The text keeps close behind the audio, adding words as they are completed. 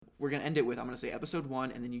we're going to end it with, I'm going to say episode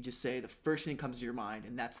 1, and then you just say the first thing that comes to your mind,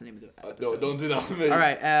 and that's the name of the episode. No, don't do that with me. All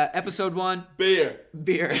right, episode 1. Beer.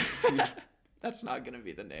 That's not going to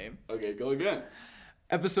be the name. Okay, go again.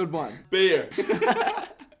 Episode 1. Beer.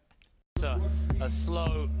 A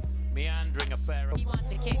slow, meandering affair. He wants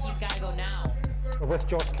to kick, he's got to go now. With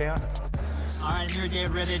Josh Kerr. All right, here,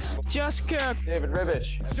 David Ribbich. Josh Kerr. David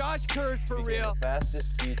Ribbich. Josh Kerr's for real.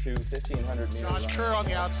 Fastest V2 1500 meters. Josh Kerr on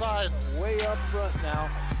the outside. Way up front now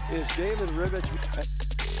is David Ribbich.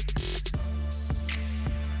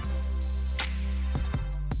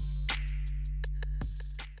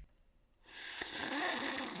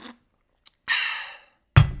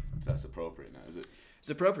 That's appropriate now, is it? It's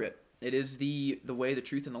appropriate. It is the way, the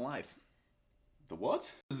truth, and the life. The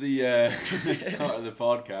what? This is the start of the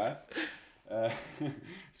podcast.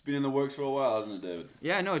 It's been in the works for a while, hasn't it, David?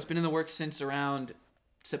 Yeah, no, it's been in the works since around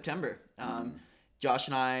September. Josh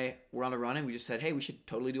and I were on a run, and we just said, hey, we should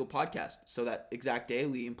totally do a podcast. So that exact day,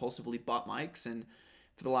 we impulsively bought mics, and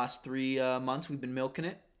for the last 3 months, we've been milking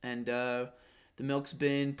it, and the milk's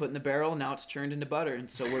been put in the barrel, now it's churned into butter,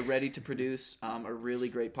 and so we're ready to produce a really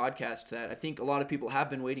great podcast that I think a lot of people have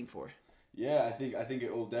been waiting for. Yeah, I think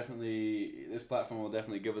it will definitely, this platform will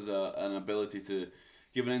definitely give us an ability to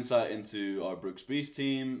give an insight into our Brooks Beast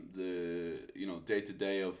team, the day to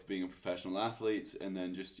day of being a professional athlete, and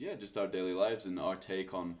then just our daily lives and our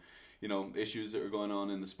take on issues that are going on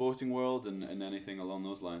in the sporting world and anything along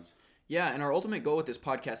those lines. Yeah, and our ultimate goal with this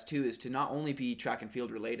podcast too is to not only be track and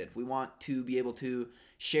field related. We want to be able to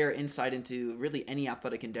share insight into really any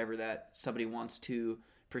athletic endeavor that somebody wants to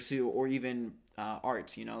pursue, or even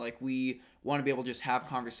arts. We want to be able to just have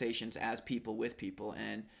conversations as people with people.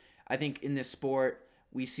 And I think in this sport,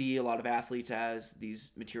 we see a lot of athletes as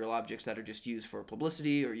these material objects that are just used for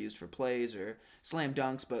publicity or used for plays or slam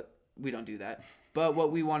dunks, but we don't do that. But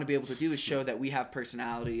what we want to be able to do is show that we have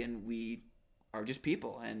personality and we are just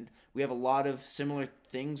people, and we have a lot of similar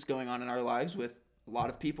things going on in our lives with a lot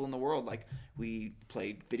of people in the world. Like, we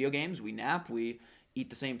play video games, we nap, we eat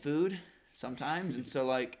the same food sometimes, and so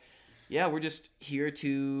we're just here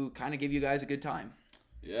to kind of give you guys a good time.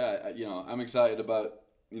 Yeah, I'm excited about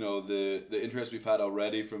the interest we've had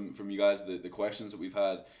already from you guys, the questions that we've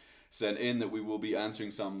had sent in, that we will be answering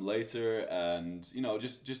some later, and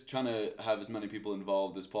just trying to have as many people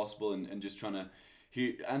involved as possible, and just trying to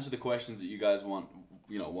answer the questions that you guys want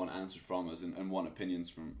answered from us, and want opinions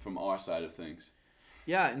from our side of things.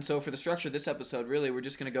 Yeah, and so for the structure of this episode, really, we're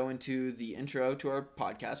just going to go into the intro to our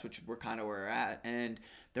podcast, which we're kind of where we're at, and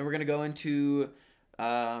then we're going to go into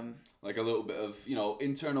like a little bit of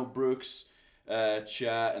internal Brooks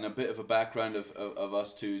chat, and a bit of a background of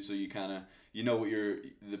us too, so you kind of what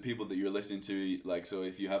the people that you're listening to like. So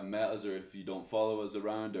if you haven't met us, or if you don't follow us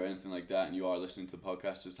around or anything like that, and you are listening to the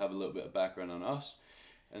podcast, just have a little bit of background on us,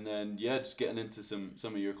 and then just getting into some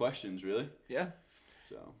of your questions, really. Yeah.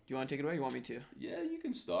 So do you want to take it away? You want me to? Yeah, you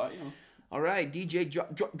can start. All right, DJ,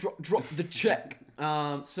 drop the check.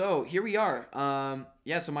 So here we are.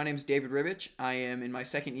 So my name's David Ribbich. I am in my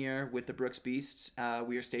second year with the Brooks Beasts.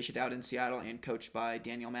 We are stationed out in Seattle and coached by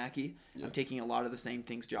Daniel Mackey. Yep. I'm taking a lot of the same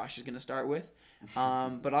things Josh is going to start with.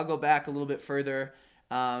 But I'll go back a little bit further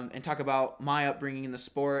and talk about my upbringing in the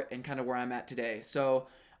sport and kind of where I'm at today. So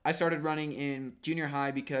I started running in junior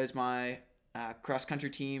high because my cross-country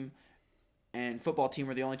team and football team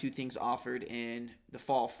were the only 2 things offered in the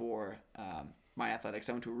fall for my athletics.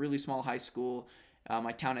 I went to a really small high school.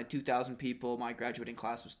 My town had 2,000 people. My graduating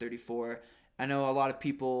class was 34. I know a lot of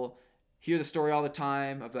people hear the story all the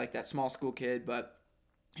time of that small school kid, but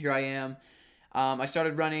here I am. I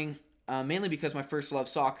started running mainly because my first love,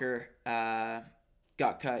 soccer,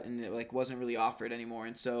 got cut and it wasn't really offered anymore.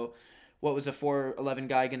 And so what was a 4'11"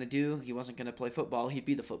 guy going to do? He wasn't going to play football. He'd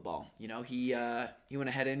be the football. He went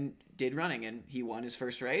ahead and did running, and he won his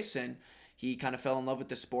first race, and he kind of fell in love with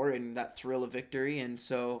the sport and that thrill of victory. And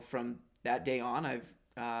so from that day on, I've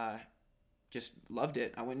just loved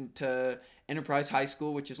it. I went to Enterprise High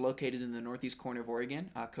School, which is located in the northeast corner of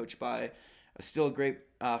Oregon, coached by still a great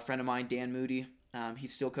friend of mine, Dan Moody.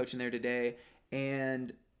 He's still coaching there today.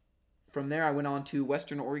 And from there, I went on to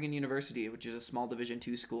Western Oregon University, which is a small Division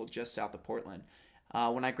II school just south of Portland.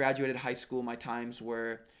 When I graduated high school, my times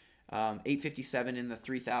were 8:57 in the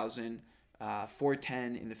 3,000,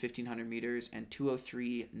 4:10 in the 1,500 meters, and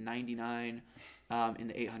 2:03.99 in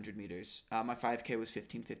the 800 meters. My 5K was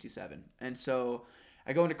 15:57. And so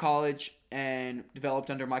I go into college and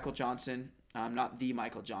developed under Michael Johnson. Not the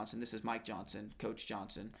Michael Johnson. This is Mike Johnson, Coach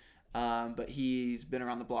Johnson. But he's been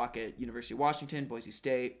around the block at University of Washington, Boise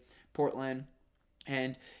State, Portland.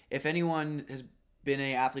 And if anyone has been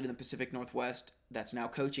an athlete in the Pacific Northwest, that's now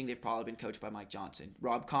coaching, they've probably been coached by Mike Johnson.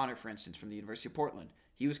 Rob Connor, for instance, from the University of Portland,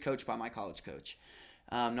 he was coached by my college coach.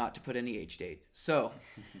 Not to put any age date. So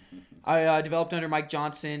I developed under Mike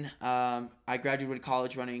Johnson. I graduated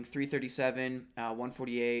college running 337,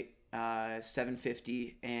 148,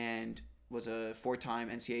 750, and was a 4-time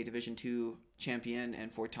NCAA Division II champion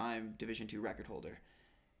and 4-time Division II record holder.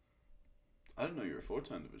 I didn't know you were a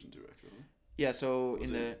 4-time Division II record holder. Yeah, so Was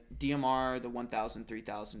in the DMR, the 1,000,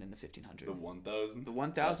 3,000, and the 1,500. The 1,000? The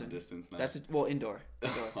 1,000. That's a distance now. Well, indoor.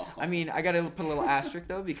 I mean, I got to put a little asterisk,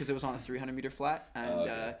 though, because it was on a 300-meter flat.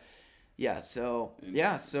 And,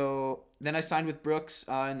 so then I signed with Brooks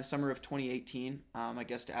in the summer of 2018, I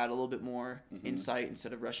guess to add a little bit more insight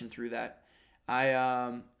instead of rushing through that.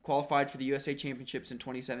 I qualified for the USA Championships in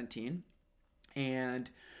 2017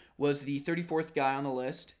 and was the 34th guy on the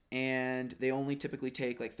list, and they only typically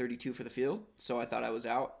take like 32 for the field, so I thought I was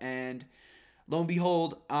out, and lo and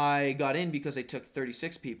behold, I got in because they took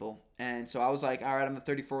 36 people, and so I was like, all right, I'm the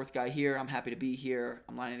 34th guy here, I'm happy to be here,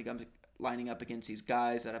 I'm lining up against these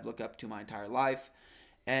guys that I've looked up to my entire life,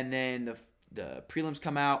 and then the prelims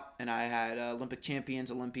come out, and I had Olympic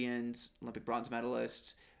champions, Olympians, Olympic bronze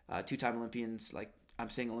medalists, 2-time Olympians. Like, I'm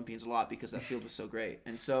saying Olympians a lot because that field was so great.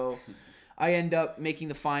 And so I end up making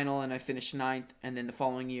the final, and I finished 9th. And then the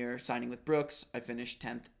following year, signing with Brooks, I finished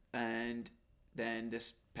 10th. And then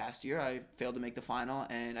this past year, I failed to make the final.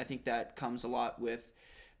 And I think that comes a lot with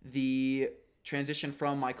the transition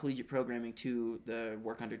from my collegiate programming to the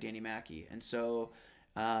work under Danny Mackey. And so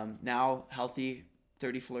now healthy,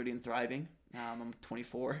 30, flirty, and thriving. I'm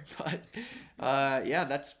 24. But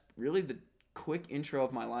that's really the quick intro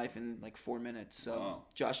of my life in like 4 minutes. So Wow.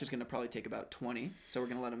 Josh is going to probably take about 20. So we're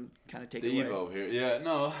going to let him kind of take it away. Devo here. Yeah,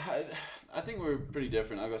 no, I think we're pretty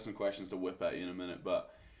different. I've got some questions to whip at you in a minute,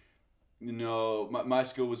 but you know, my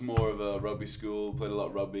school was more of a rugby school. Played a lot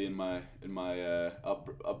of rugby in my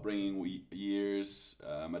upbringing years.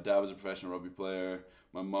 My dad was a professional rugby player.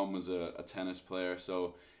 My mom was a tennis player.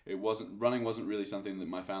 So running wasn't really something that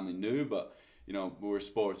my family knew, but you know, we were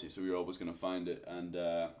sporty, so we were always going to find it. And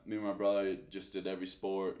me and my brother just did every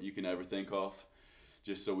sport you can ever think of,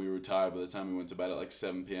 just so we were tired by the time we went to bed at like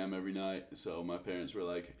 7 p.m. every night. So my parents were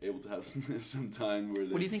like able to have some time where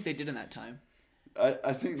they... What do you think they did in that time?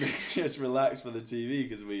 I think they just relaxed for the TV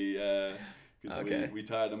because we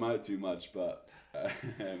tired them out too much, but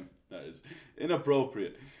that is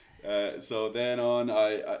inappropriate. So then on,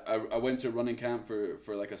 I went to a running camp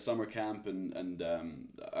for like a summer camp, and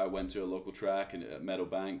I went to a local track at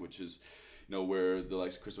Meadowbank, which is, you know, where the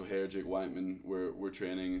likes of Chris O'Hare, Jake Whiteman were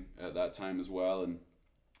training at that time as well,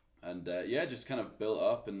 and just kind of built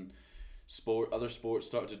up, and other sports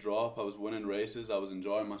started to drop. I was winning races, I was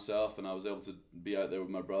enjoying myself, and I was able to be out there with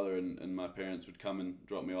my brother, and my parents would come and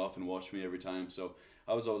drop me off and watch me every time. So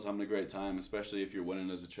I was always having a great time, especially if you're winning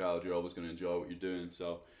as a child, you're always going to enjoy what you're doing.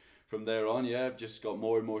 So from there on, just got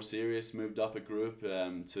more and more serious, moved up a group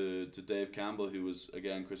to Dave Campbell, who was,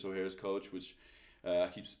 again, Chris O'Hare's coach, which I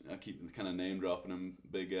keep kind of name dropping him,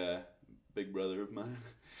 big brother of mine.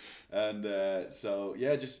 And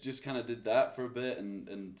just kind of did that for a bit,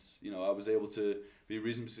 and you know, I was able to be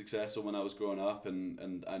reasonably successful when I was growing up,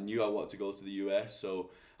 and I knew I wanted to go to the US,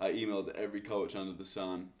 so I emailed every coach under the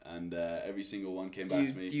sun, and every single one came back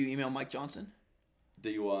to me. Do you email Mike Johnson?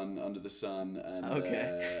 D1 under the sun, and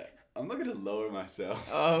okay. I'm not gonna lower myself.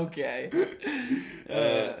 Okay.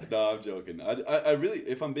 No, I'm joking. I really,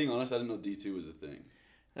 if I'm being honest, I didn't know D2 was a thing.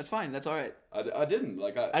 That's fine. That's all right. I didn't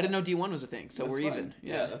I didn't know D1 was a thing, so we're fine. even.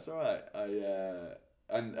 Yeah, that's all right.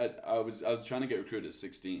 I was trying to get recruited at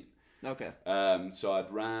 16. Okay. So I'd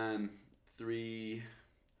ran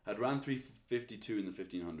 352 in the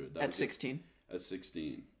 1500. At 16. At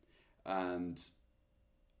 16, and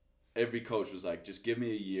every coach was like, just give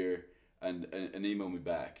me a year and email me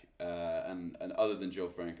back. And other than Joe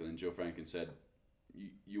Franklin said,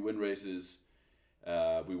 you win races,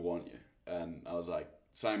 we want you. And I was like,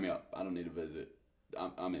 sign me up. I don't need a visit.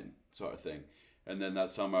 I'm in, sort of thing. And then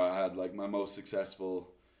that summer I had like my most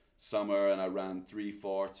successful summer, and I ran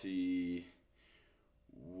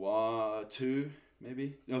 342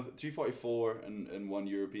 maybe. No, 344 and won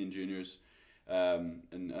European Juniors.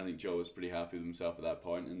 And I think Joe was pretty happy with himself at that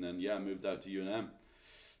point. And then I moved out to UNM.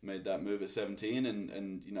 Made that move at 17,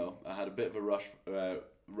 and you know, I had a bit of a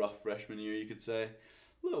rough freshman year, you could say. A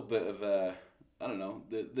little bit of I don't know,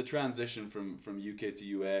 the transition from UK to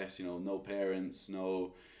US, you know, no parents,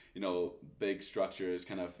 no, you know, big structures,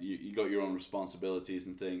 kind of, you got your own responsibilities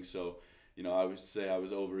and things. So, you know, I would say I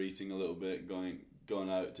was overeating a little bit, going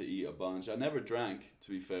out to eat a bunch. I never drank, to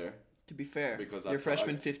be fair. Because your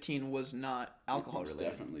freshman 15 was not alcohol related.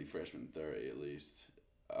 Definitely freshman 30 at least.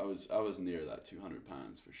 I was near that 200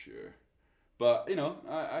 pounds for sure. But you know,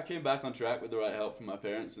 I came back on track with the right help from my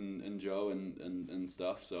parents and Joe and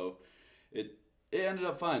stuff. So it ended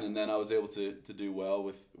up fine, and then I was able to do well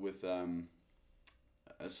with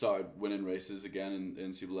I started winning races again in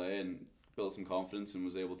NCAA and built some confidence, and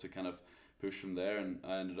was able to kind of push from there, and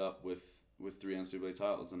I ended up with 3 NCAA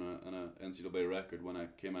titles and a NCAA record when I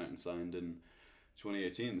came out and signed in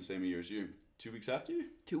 2018, the same year as you. 2 weeks after you?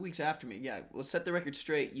 2 weeks after me, yeah. Well, set the record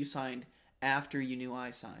straight. You signed after you knew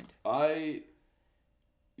I signed.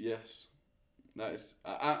 Yes. That is,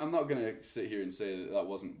 I'm not going to sit here and say that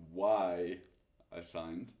wasn't why I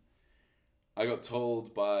signed. I got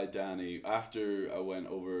told by Danny after I went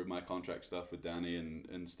over my contract stuff with Danny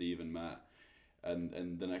and Steve and Matt,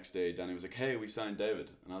 and the next day Danny was like, "Hey, we signed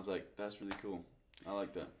David," and I was like, "That's really cool. I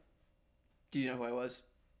like that." Do you know who I was?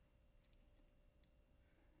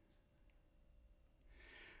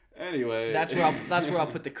 Anyway, That's where I'll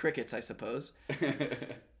put the crickets, I suppose.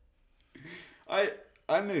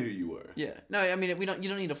 I knew who you were. Yeah. No, I mean you don't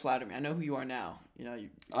need to flatter me. I know who you are now. You know.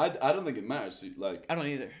 I don't think it matters. Like, I don't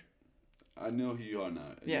either. I know who you are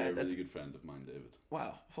now. And Yeah, you're a that's- really good friend of mine, David.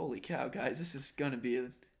 Wow. Holy cow, guys! This is gonna be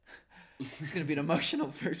an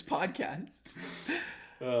emotional first podcast.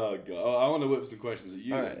 Oh god! Oh, I want to whip some questions at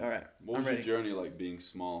you. All right. What I'm was your ready. journey like being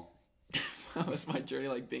small? How was my journey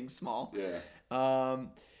like being small? Yeah.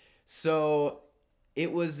 So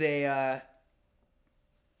it was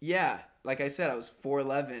like I said, I was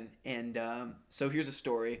 4'11", and so here's a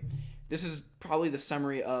story. This is probably the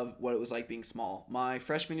summary of what it was like being small. My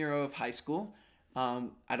freshman year of high school, I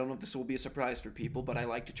don't know if this will be a surprise for people, but I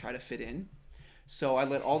like to try to fit in. So I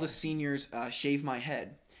let all the seniors shave my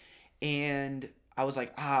head, and I was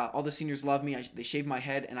like, all the seniors love me. They shaved my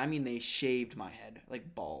head, and I mean they shaved my head,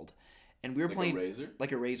 like bald. And we were Like playing a razor?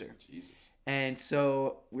 like a razor. Jesus. And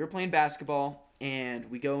so we were playing basketball,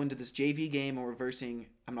 and we go into this JV game, and we're versing,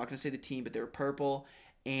 I'm not going to say the team, but they were purple,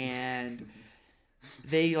 and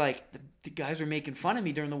they, like, the guys were making fun of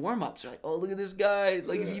me during the warm-ups. They're like, oh, look at this guy.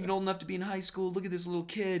 Like, he's even old enough to be in high school. Look at this little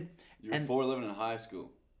kid. You were And 4'11" in high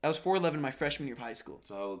school. I was 4'11" my freshman year of high school.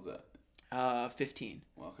 So how old is that? 15.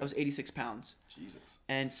 Well, okay. I was 86 pounds. Jesus.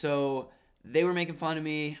 And so they were making fun of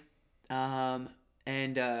me,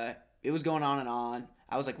 it was going on and on.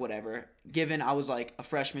 I was like, whatever. Given I was like a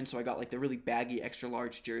freshman, so I got like the really baggy extra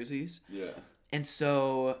large jerseys. Yeah. And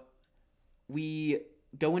so we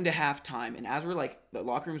go into halftime, and as we're like, the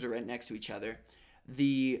locker rooms are right next to each other,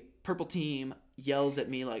 the purple team yells at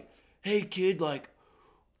me like, hey kid, like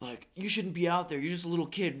you shouldn't be out there. You're just a little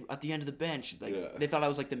kid at the end of the bench. Like, Yeah. They thought I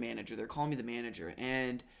was like the manager. They're calling me the manager.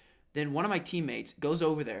 And then one of my teammates goes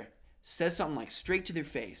over there, says something like straight to their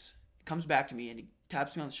face, comes back to me, and he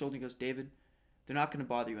taps me on the shoulder and goes, David, they're not going to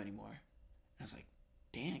bother you anymore. And I was like,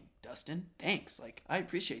 dang, Dustin, thanks. Like, I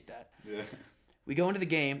appreciate that. Yeah. We go into the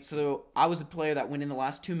game. So I was the player that went in the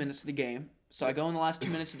last 2 minutes of the game. So I go in the last 2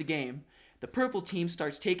 minutes of the game. The purple team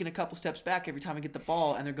starts taking a couple steps back every time I get the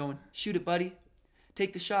ball, and they're going, shoot it, buddy.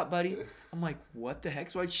 Take the shot, buddy. I'm like, what the heck?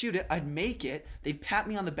 So I'd shoot it. I'd make it. They'd pat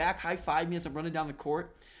me on the back, high-five me as I'm running down the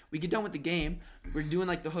court. We get done with the game. We're doing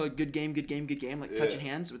like the hood, good game, like touching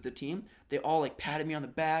hands with the team. They all like patted me on the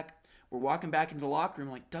back. We're walking back into the locker room.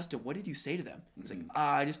 I'm like, Dustin, what did you say to them? He's like,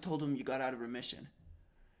 I just told them you got out of remission.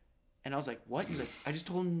 And I was like, what? He's like, I just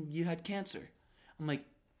told them you had cancer. I'm like,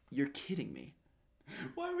 you're kidding me.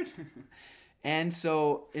 Why would? And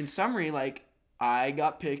so, in summary, like, I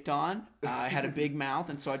got picked on. I had a big mouth,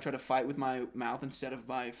 and so I tried to fight with my mouth instead of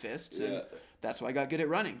my fists. And Yeah. that's why I got good at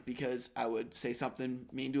running, because I would say something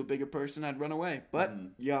mean to a bigger person, I'd run away. But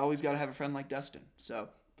you always got to have a friend like Dustin. So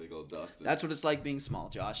Big old Dustin. that's what it's like being small,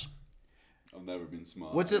 Josh. I've never been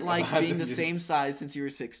small. What's it like I've being the been- same size since you were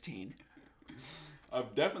 16?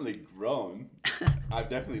 I've definitely grown. I've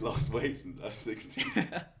definitely lost weight since I was 16.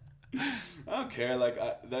 I don't care. Like,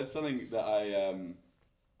 that's something that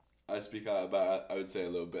I speak out about, I would say a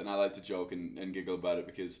little bit, and I like to joke and giggle about it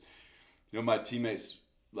because, you know, my teammates,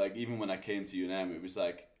 like, even when I came to UNM, it was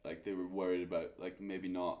like they were worried about, like, maybe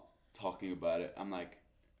not talking about it. I'm like,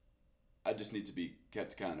 I just need to be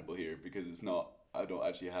kept accountable here because it's not, I don't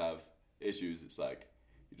actually have issues. It's like,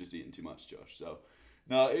 you're just eating too much, Josh. So,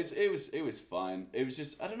 no, it was fine. It was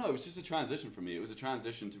just, I don't know, it was just a transition for me. It was a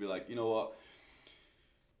transition to be like, you know what?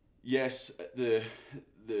 Yes, the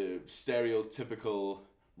stereotypical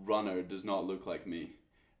runner does not look like me,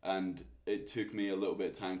 and it took me a little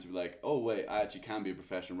bit of time to be like, oh wait, I actually can be a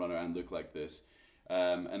professional runner and look like this,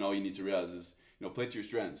 and all you need to realize is, you know, play to your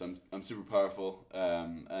strengths. I'm super powerful,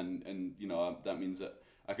 and you know, that means that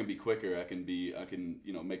I can be quicker. I can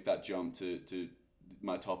you know, make that jump to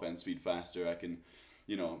my top end speed faster. I can,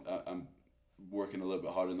 you know, I'm working a little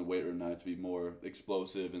bit harder in the weight room now to be more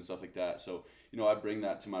explosive and stuff like that. So, you know, I bring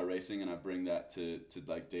that to my racing, and I bring that to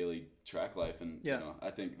like daily track life. And, Yeah. you know,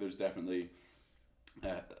 I think there's definitely,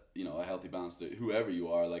 you know, a healthy balance to whoever you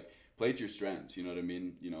are. Like, play to your strengths, you know what I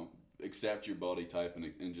mean? You know, accept your body type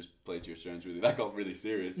and just play to your strengths. Really, that got really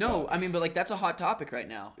serious. No, I mean, but like that's a hot topic right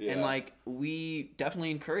now, Yeah. and like we definitely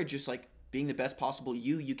encourage just like being the best possible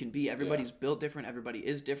you can be. Everybody's built different. Everybody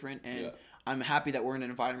is different, and Yeah. I'm happy that we're in an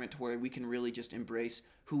environment to where we can really just embrace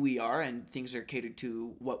who we are, and things are catered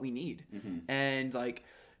to what we need. Mm-hmm. And like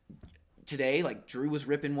today, like Drew was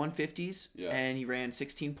ripping 150s, Yeah. and he ran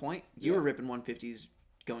 16 point. You Yeah. were ripping 150s,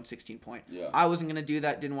 going 16 point. Yeah. I wasn't gonna do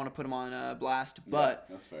that. Didn't want to put him on blast, but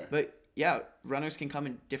that's fair. But yeah, runners can come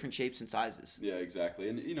in different shapes and sizes. Yeah, exactly.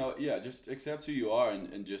 And, you know, yeah, just accept who you are,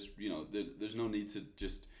 and just, you know, there's no need to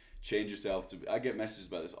just change yourself. I get messages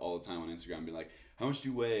about this all the time on Instagram being like, how much do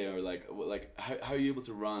you weigh? Or like how are you able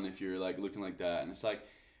to run if you're like looking like that? And it's like,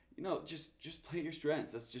 you know, just play your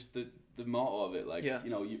strengths. That's just the motto of it. Like, Yeah.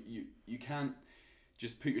 you know, you can't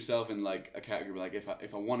just put yourself in like a category like, if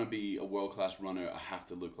I want to be a world-class runner, I have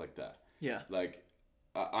to look like that. Yeah. Like,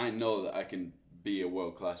 I know that I can be a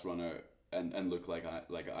world-class runner and look like I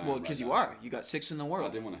Well, am because right you now. are. You got 6th in the I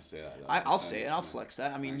world. didn't want to say that. I'll say it. I'll flex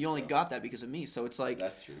that. I mean, Thanks, you only bro. got that because of me. So it's like,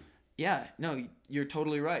 That's true. yeah, no, you're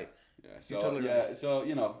totally right. Yeah. So totally yeah. right. So,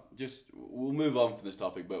 you know, just we'll move on from this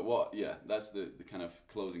topic. But that's the kind of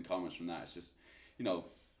closing comments from that. It's just, you know,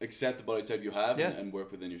 accept the body type you have Yeah. and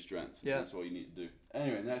work within your strengths. Yeah. That's what you need to do.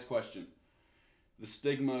 Anyway, next question. The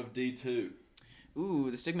stigma of D2. Ooh,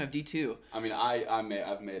 the stigma of D2. I mean, I've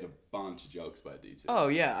made a bunch of jokes about D2. Oh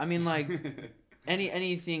yeah, I mean like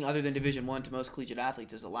anything other than Division 1 to most collegiate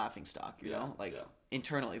athletes is a laughing stock, you know, like yeah.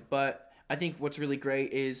 internally. But I think what's really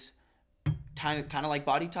great is kind of like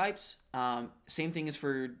body types. Same thing is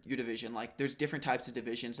for your division. Like there's different types of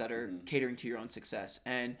divisions that are catering to your own success.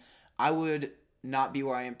 And I would not be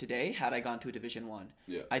where I am today had I gone to a Division 1.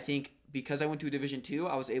 Yeah. I think because I went to a Division 2,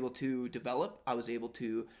 I was able to develop. I was able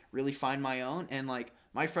to really find my own. And like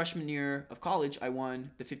my freshman year of college, I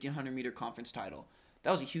won the 1500 meter conference title. That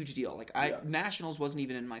was a huge deal. Like Yeah. nationals wasn't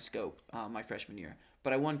even in my scope my freshman year,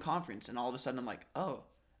 but I won conference, and all of a sudden I'm like, oh,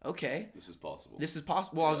 okay, This is possible. this is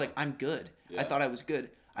possible. Well, I was like, I'm good. Yeah. I thought I was good.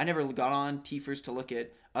 I never got on TFers to look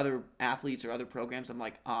at other athletes or other programs. I'm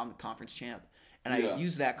like, oh, I'm the conference champ. And Yeah. I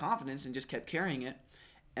used that confidence and just kept carrying it.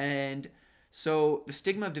 And so the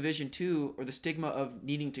stigma of Division 2 or the stigma of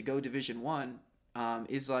needing to go Division 1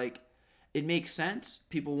 is like, it makes sense.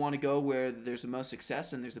 People want to go where there's the most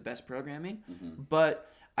success and there's the best programming. Mm-hmm. But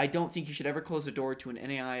I don't think you should ever close the door to an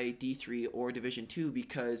NAIA D3 or Division 2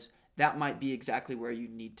 because that might be exactly where you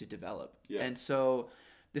need to develop. Yeah. And so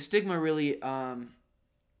the stigma really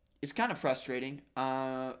is kind of frustrating.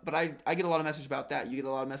 But I get a lot of message about that. You get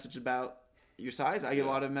a lot of message about your size. I get a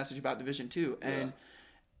lot of message about Division 2. And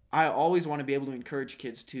I always want to be able to encourage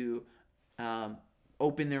kids to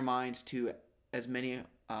open their minds to as many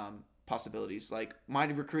possibilities. Like my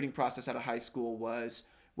recruiting process out of high school was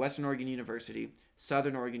Western Oregon University,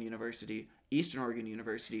 Southern Oregon University, Eastern Oregon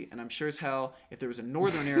University, and I'm sure as hell if there was a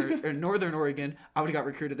Northern Oregon, I would have got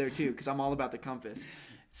recruited there too because I'm all about the compass.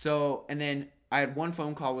 So, and then I had one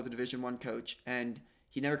phone call with a Division 1 coach, and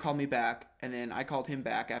he never called me back. And then I called him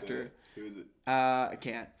back after. Who is it? I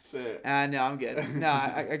can't. Say it. No, I'm good. No,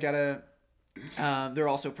 I gotta. They're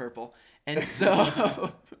also purple, and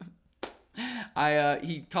so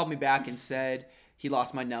he called me back and said he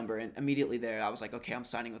lost my number, and immediately there I was like, okay, I'm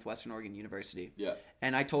signing with Western Oregon University. Yeah.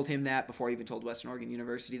 And I told him that before I even told Western Oregon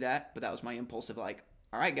University that, but that was my impulsive like,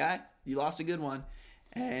 all right, guy, you lost a good one,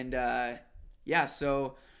 and yeah,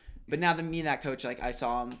 so. But now that me and that coach, like I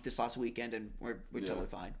saw him this last weekend, and we're totally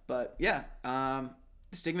fine. But yeah,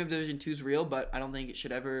 the stigma of Division 2 is real, but I don't think it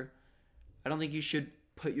should ever. I don't think you should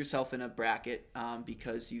put yourself in a bracket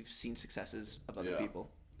because you've seen successes of other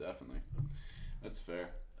people. Definitely, that's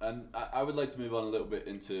fair. And I would like to move on a little bit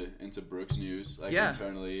into Brooks news, like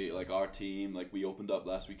internally, like our team. Like we opened up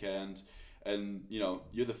last weekend, and you know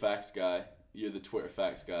you're the facts guy. You're the Twitter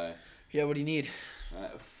facts guy. Yeah, what do you need?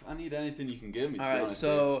 I need anything you can give me. All right,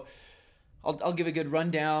 so I'll give a good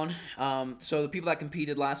rundown. So the people that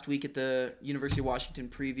competed last week at the University of Washington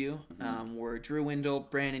preview were Drew Windle,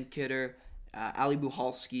 Brandon Kidder, Ali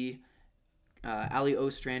Buhalski, Ali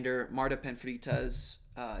Ostrander, Marta Penfritas.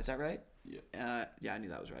 Is that right? Yeah. Yeah, I knew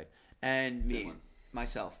that was right. And me,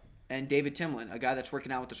 myself. And David Timlin, a guy that's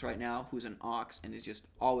working out with us right now, who's an ox and is just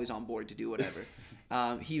always on board to do whatever.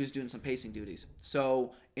 He was doing some pacing duties.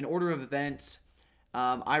 So in order of events,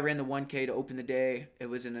 I ran the 1K to open the day. It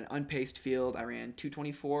was in an unpaced field. I ran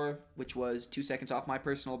 2:24, which was 2 seconds off my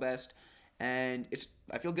personal best, and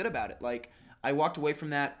I feel good about it. Like I walked away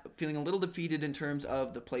from that feeling a little defeated in terms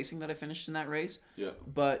of the placing that I finished in that race. Yeah.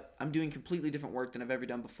 But I'm doing completely different work than I've ever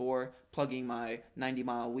done before, plugging my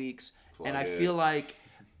 90-mile weeks. And I Plug it. feel like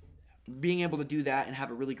being able to do that and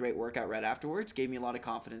have a really great workout right afterwards gave me a lot of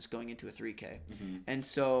confidence going into a 3K. And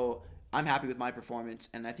so I'm happy with my performance,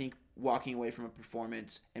 and I think walking away from a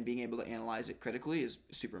performance and being able to analyze it critically is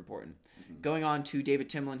super important. Going on to David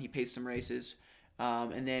Timlin, he paced some races.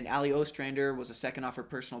 And then Ali Ostrander was a second off her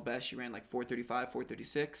personal best. She ran like 4:35,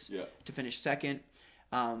 4:36 to finish second.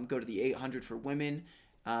 Go to the 800 for women.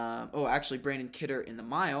 Actually, Brandon Kidder in the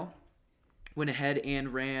mile went ahead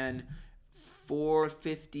and ran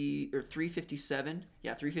 4:50 or 3:57.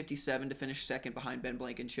 Yeah, 3:57 to finish second behind Ben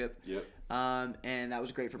Blankenship. Yep. And that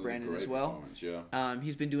was great for That was a Brandon great as well. performance, yeah.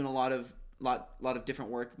 He's been doing a lot of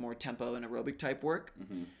different work, more tempo and aerobic type work.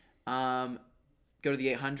 Go to the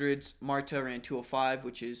 800s. Marta ran 2:05,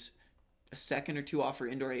 which is a second or two off her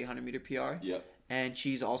indoor 800 meter PR. Yep. And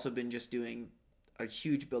she's also been just doing a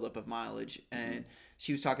huge buildup of mileage. And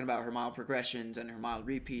she was talking about her mile progressions and her mile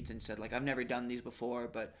repeats and said, like, I've never done these before,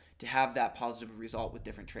 but to have that positive result with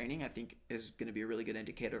different training, I think is going to be a really good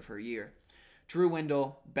indicator of her year. Drew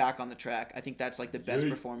Windle back on the track. I think that's like the best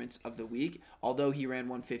performance of the week. Although he ran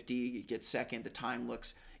 150, he gets second, the time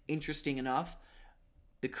looks interesting enough.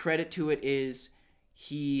 The credit to it is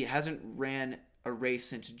he hasn't ran a race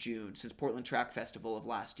since June, since Portland Track Festival of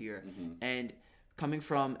last year. And coming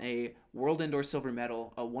from a World Indoor Silver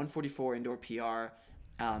Medal, a 144 indoor PR,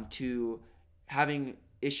 to having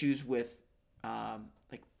issues with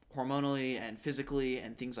like hormonally and physically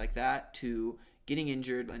and things like that, to getting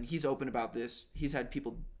injured, and he's open about this. He's had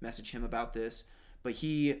people message him about this, but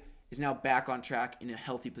he is now back on track in a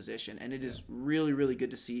healthy position, and it is really, really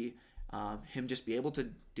good to see him just be able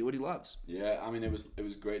to do what he loves. Yeah, I mean, it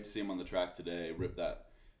was great to see him on the track today. Rip that.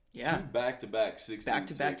 Yeah. 2 back-to-back 16 Back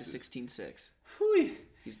to sixes. 16.6. Whew.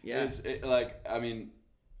 Yeah.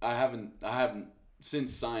 I haven't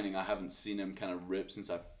since signing. I haven't seen him kind of rip since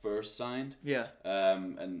I first signed. Yeah.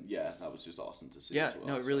 And yeah, that was just awesome to see. Yeah, as well,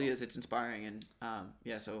 no, it really is. It's inspiring. And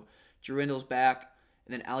so Drew Windle's back.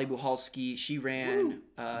 And then Ali Buhalski, she ran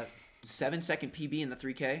 7-second PB in the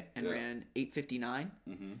 3K and ran 8:59.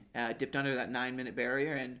 Dipped under that 9-minute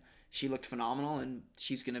barrier, and she looked phenomenal. And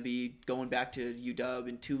she's going to be going back to UW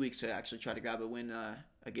in 2 weeks to actually try to grab a win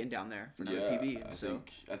again down there for another PB. And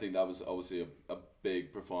I think that was obviously a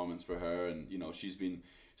big performance for her, and she's been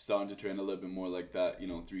starting to train a little bit more like that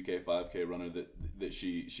 3K 5K runner that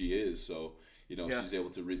she is. So she's able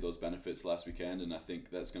to reap those benefits last weekend, and I think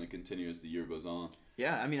that's going to continue as the year goes on.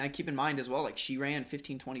 Yeah, I mean, I keep in mind as well, like, she ran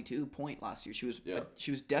 15:22 point last year. She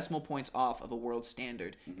was decimal points off of a world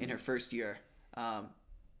standard in her first year.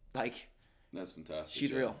 That's fantastic.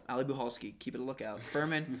 She's real. Ali Buhalski, keep it a lookout.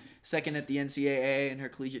 Furman, second at the NCAA in her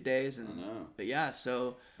collegiate days. I know. But yeah,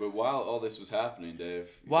 so. But while all this was happening, Dave.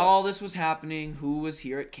 While all this was happening, who was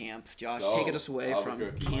here at camp? Josh, take us away from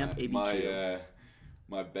Albuquerque, Camp ABQ.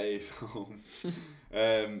 My base home.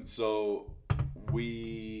 So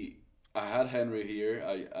I had Henry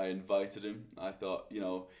here. I invited him. I thought,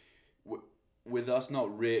 with us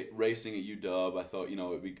not racing at UW, I thought,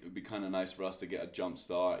 it'd be kind of nice for us to get a jump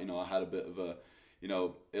start. I had a bit of a,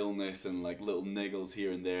 illness and like little niggles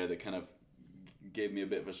here and there that kind of gave me a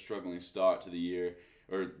bit of a struggling start to the year,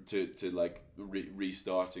 or to like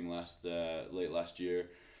restarting late last year.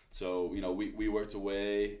 So, we worked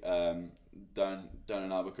away down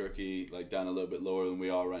in Albuquerque, like down a little bit lower than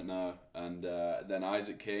we are right now. And then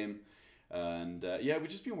Isaac came. And we've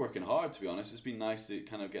just been working hard, to be honest. It's been nice to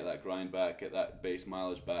kind of get that grind back, get that base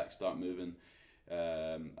mileage back, start moving.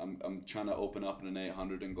 I'm trying to open up in an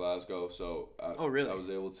 800 in Glasgow, so I was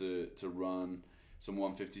able to run some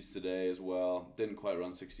 150s today as well. Didn't quite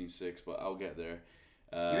run 16.6, but I'll get there.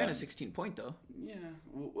 You ran a 16 point though. Yeah.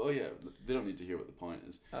 Well, yeah. They don't need to hear what the point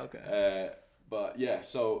is. Okay. But yeah,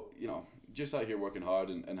 so just out here working hard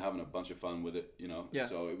and having a bunch of fun with it, Yeah.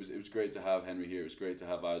 So it was great to have Henry here. It was great to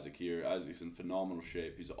have Isaac here. Isaac's in phenomenal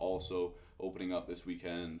shape. He's also opening up this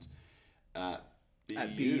weekend at BU.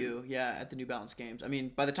 At BU, yeah, at the New Balance Games. I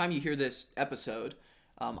mean, by the time you hear this episode,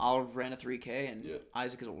 I'll have ran a 3K, and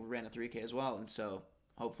Isaac will ran a 3K as well, and so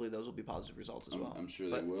hopefully those will be positive results as well. I'm sure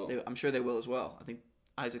they will. I'm sure they will as well. I think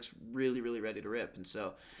Isaac's really, really ready to rip, and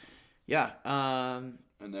so, yeah.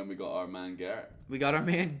 And then we got our man Garrett. We got our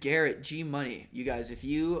man Garrett G Money. You guys, if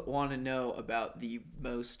you want to know about the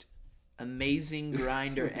most amazing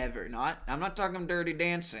grinder ever, I'm not talking Dirty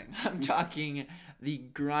Dancing. I'm talking the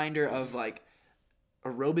grinder of like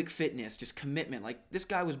aerobic fitness, just commitment. Like, this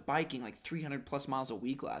guy was biking like 300 plus miles a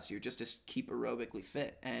week last year just to keep aerobically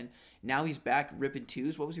fit. And now he's back ripping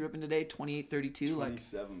twos. What was he ripping today? 28:32?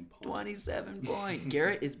 27 points. 27 point.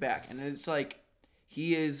 Garrett is back. And it's like,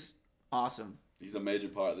 he is awesome. He's a major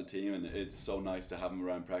part of the team, and it's so nice to have him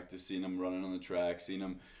around practice, seeing him running on the track, seeing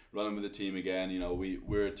him running with the team again. You know,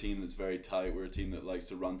 we're a team that's very tight. We're a team that likes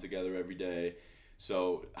to run together every day.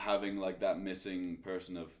 So having like that missing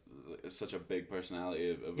person of such a big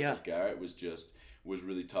personality of Garrett was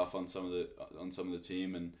really tough on some of the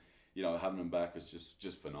team, and you know, having him back was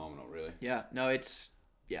just phenomenal, really. Yeah, no,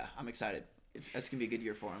 I'm excited. It's gonna be a good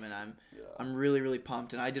year for him, and I'm really, really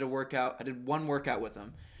pumped. And I did one workout with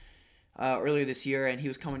him earlier this year, and he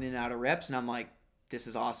was coming in and out of reps, and I'm like, this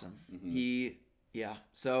is awesome. Mm-hmm.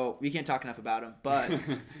 So we can't talk enough about him, but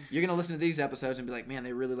you're gonna listen to these episodes and be like, man,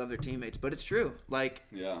 they really love their teammates. But it's true. Like,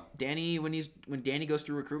 Danny, when Danny goes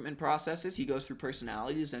through recruitment processes, he goes through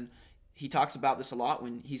personalities, and he talks about this a lot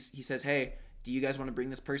when he says, hey, do you guys want to bring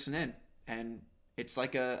this person in? And it's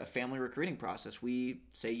like a family recruiting process. We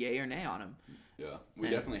say yay or nay on him. Yeah, we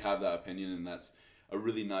definitely have that opinion, and that's a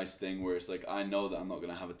really nice thing where it's like, I know that I'm not going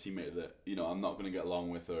to have a teammate that, you know, I'm not going to get along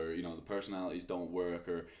with, or, you know, the personalities don't work,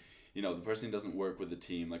 or, you know, the person doesn't work with the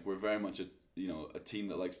team. Like, we're very much a team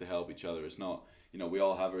that likes to help each other. It's not, you know, we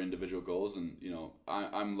all have our individual goals, and, you know,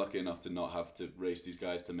 I'm lucky enough to not have to race these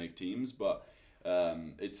guys to make teams, but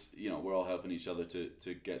it's, you know, we're all helping each other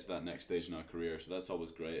to get to that next stage in our career. So that's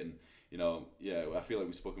always great. And, you know, I feel like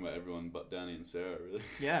we've spoken about everyone but Danny and Sarah, really.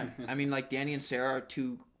 Yeah. I mean, like, Danny and Sarah are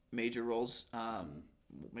two major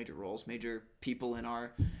people in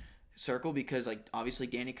our circle, because, like, obviously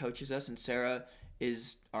Danny coaches us, and Sarah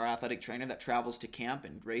is our athletic trainer that travels to camp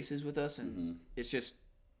and races with us. And it's just,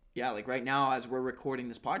 like, right now as we're recording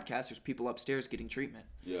this podcast, there's people upstairs getting treatment.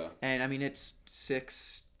 Yeah. And I mean, it's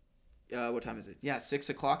 6, what time is it? Yeah, 6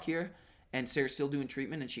 o'clock here, and Sarah's still doing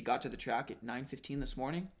treatment, and she got to the track at 9:15 this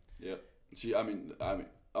morning. Yeah.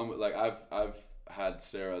 I've had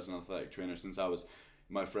Sarah as an athletic trainer since I was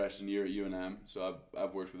my freshman year at UNM, so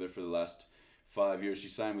I've worked with her for the last 5 years. She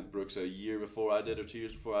signed with Brooks a year before I did, or 2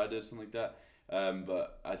 years before I did, something like that.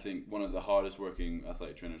 But I think one of the hardest working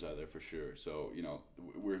athletic trainers out there for sure. So, you know,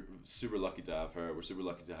 we're super lucky to have her. We're super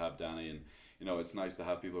lucky to have Danny, and, you know, it's nice to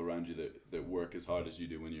have people around you that work as hard as you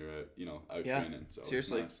do when you're out training. So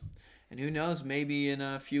seriously. It's nice. And who knows, maybe in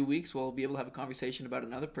a few weeks we'll be able to have a conversation about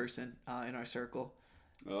another person in our circle.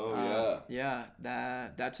 Oh, yeah.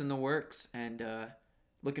 That's in the works, and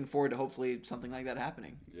looking forward to hopefully something like that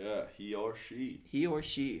happening. Yeah, he or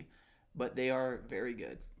she. But they are very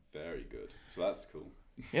good. Very good. So that's cool.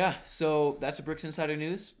 Yeah, so that's the Brooks Insider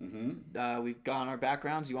News. Mm-hmm. We've gone our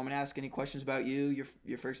backgrounds. You want me to ask any questions about you,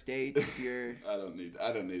 your first dates, your? I don't need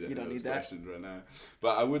any of those questions right now.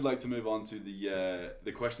 But I would like to move on to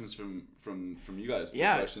the questions from you guys.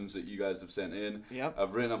 Yeah. The questions that you guys have sent in. Yep.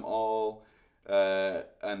 I've written them all,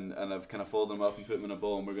 and I've kind of folded them up and put them in a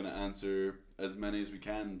bowl, and we're gonna answer as many as we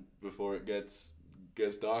can before it gets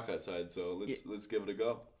dark outside. So let's give it a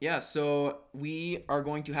go. Yeah. So we are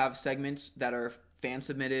going to have segments that are fan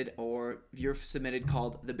submitted or viewer submitted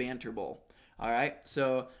called the Banter Bowl. All right.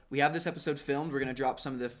 So we have this episode filmed. We're going to drop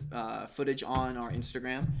some of the footage on our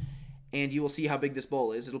Instagram, and you will see how big this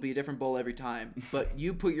bowl is. It'll be a different bowl every time, but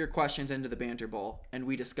you put your questions into the Banter Bowl and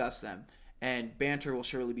we discuss them, and banter will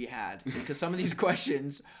surely be had, because some of these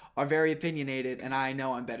questions are very opinionated, and I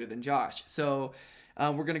know I'm better than Josh. So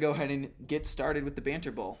we're going to go ahead and get started with the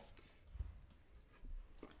Banter Bowl.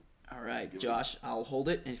 All right, Josh, I'll hold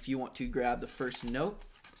it, and if you want to grab the first note,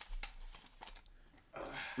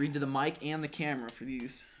 read to the mic and the camera for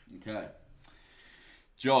these. Okay.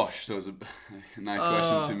 Josh, so it's a nice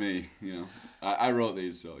question to me. You know, I wrote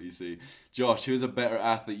these, so you see. Josh, who's a better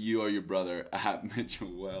athlete, you or your brother? At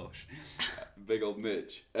Mitchell Welsh. Big old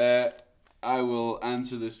Mitch. I will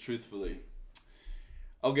answer this truthfully.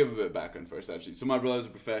 I'll give a bit of background first, actually. So my brother's a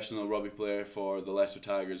professional rugby player for the Leicester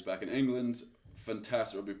Tigers back in England.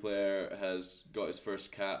 Fantastic rugby player, has got his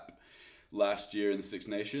first cap last year in the Six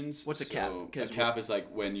Nations. What's a cap? A cap is like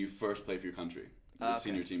when you first play for your country, the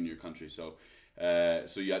senior team in your country. So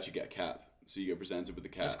you actually get a cap. So you get presented with a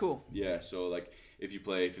cap. That's cool. Yeah, so like if you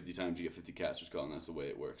play 50 times, you get 50 caps for Scotland. That's the way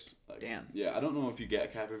it works. Like, damn. Yeah, I don't know if you get a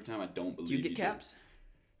cap every time. I don't believe you get caps?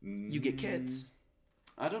 You get kids?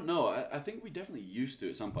 I don't know. I think we definitely used to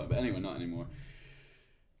at some point, but anyway, not anymore.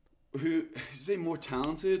 Who is he more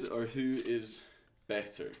talented, or who is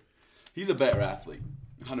better? He's a better athlete,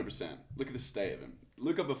 100%. Look at the state of him.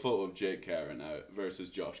 Look up a photo of Jake Kerr now versus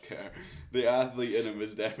Josh Kerr. The athlete in him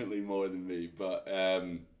is definitely more than me, but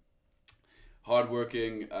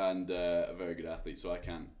hardworking and a very good athlete. So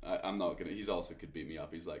I'm not gonna. He's also could beat me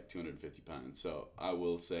up. He's like 250 pounds. So I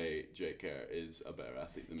will say Jake Kerr is a better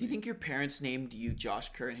athlete than me. Do you think your parents named you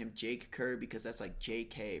Josh Kerr and him Jake Kerr because that's like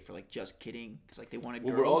JK for like just kidding? Because like they wanted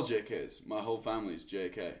Well, girls. we're all JKs. My whole family's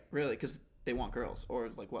JK. Really? Because they want girls, or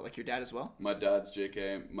like what? Like your dad as well? My dad's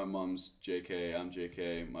JK. My mom's JK. I'm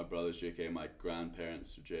JK. My brother's JK. My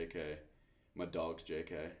grandparents are JK. My dog's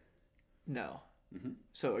JK. No. Mm-hmm.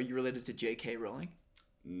 So are you related to J.K. Rowling?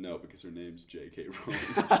 No, because her name's J.K.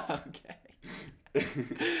 Rowling. Okay.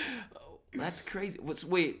 Oh, that's crazy.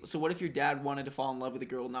 Wait, so what if your dad wanted to fall in love with a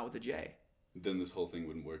girl not with a J? Then this whole thing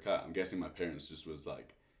wouldn't work out. I'm guessing my parents just was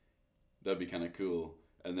like, that'd be kind of cool.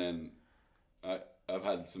 And then I've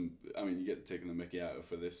had some, I mean, you get taken the mickey out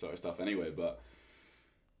for this sort of stuff anyway, but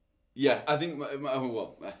yeah, I think,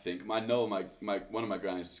 I know one of my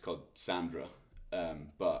grannies is called Sandra,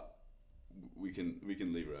 but we can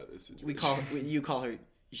leave her out this situation. You call her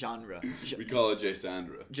genre. We call her J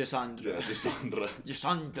Sandra. Jasandra. Yeah, J Sandra.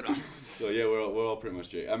 Jasandra. So yeah, we're all pretty much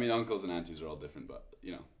J. I mean, uncles and aunties are all different, but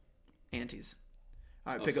you know. Aunties.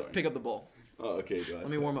 All right, sorry. pick up the bowl. Oh, okay. Go ahead. Let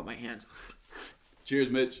me warm up my hands. Cheers,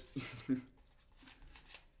 Mitch.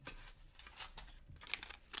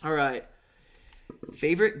 All right.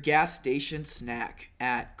 Favorite gas station snack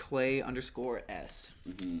at Clay_S.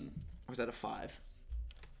 Mm-hmm. Or is that a 5?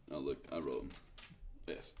 Oh look, I wrote them.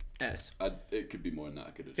 Yes. S. It could be more than that.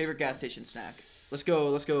 I could have Favorite gas station snack. Let's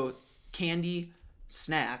go. Candy,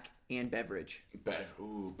 snack, and beverage.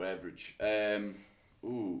 Beverage.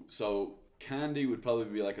 So candy would probably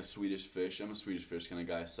be like a Swedish Fish. I'm a Swedish Fish kind of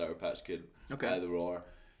guy. Sour Patch Kid. Okay. Either or.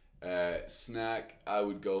 Snack, I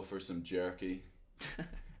would go for some jerky,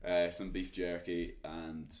 some beef jerky,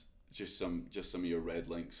 and just some of your Red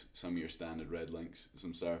Links, some of your standard Red Links,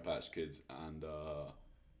 some Sour Patch Kids, and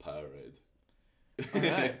Powerade. All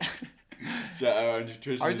right. Shout out our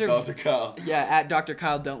nutritionist, Ours are- Dr. Kyle. Yeah, at Dr.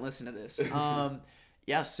 Kyle, don't listen to this.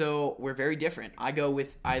 Yeah, so we're very different. I go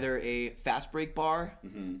with either a fast break bar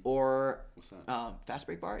or What's that? fast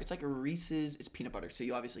break bar. It's like a Reese's. It's peanut butter, so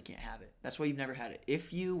you obviously can't have it. That's why you've never had it.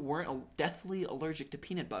 If you weren't deathly allergic to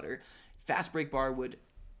peanut butter, fast break bar would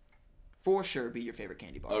for sure be your favorite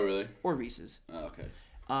candy bar. Oh, really? Or Reese's. Oh, okay.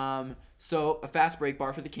 So a fast break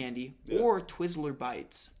bar for the candy or Twizzler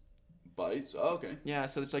bites. Bites? Oh, okay. Yeah,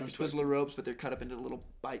 so it's like the Twizzler ropes, but they're cut up into little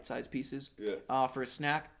bite-sized pieces. Yeah. For a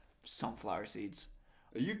snack, sunflower seeds.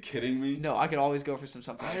 Are you kidding me? No, I could always go for some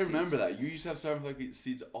sunflower I seeds. remember that. You used to have sunflower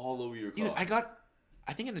seeds all over your car. Dude,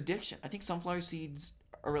 I think an addiction. I think sunflower seeds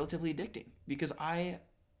are relatively addicting because I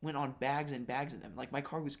went on bags and bags of them. Like, my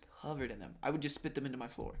car was covered in them. I would just spit them into my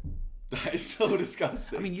floor. That is so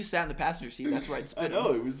disgusting. I mean, you sat in the passenger seat. That's where I'd spit I know,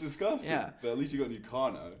 them. it was disgusting. Yeah. But at least you got a new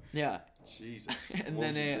car now. Yeah. Jesus. And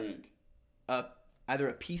What then would you drink? Either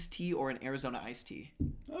a peace tea or an Arizona iced tea.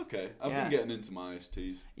 Okay. I've Yeah. been getting into my iced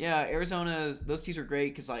teas. Yeah, Arizona, those teas are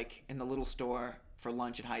great because, like, in the little store for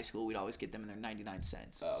lunch in high school, we'd always get them and they're 99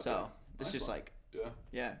 cents. Oh, okay. So it's Nice just one. like, Yeah.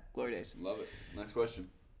 yeah, glory days. Love it. Next question.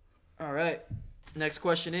 All right. Next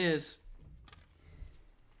question is,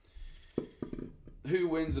 Who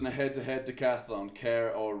wins in a head-to-head decathlon,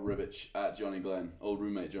 Kerr or Ribbich at Johnny Glenn? Old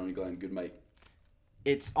roommate Johnny Glenn, good mate.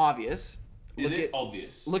 it's obvious. Is it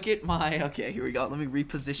obvious? Look at my, okay, here we go. Let me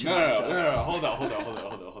reposition No, myself. hold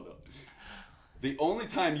on. The only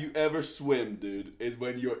time you ever swim, dude, is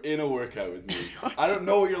when you're in a workout with me. I don't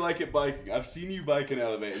know what you're like at biking. I've seen you bike and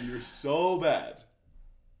elevate, and you're so bad.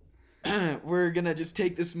 We're going to just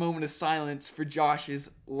take this moment of silence for Josh's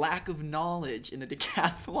lack of knowledge in a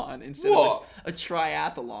decathlon instead What? of a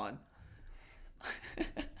triathlon.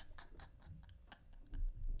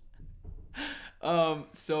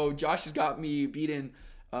 So Josh has got me beaten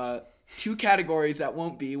 2 categories that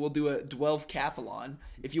won't be. We'll do a dwelfcathlon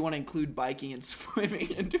if you want to include biking and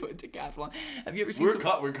swimming into a decathlon. Have you ever seen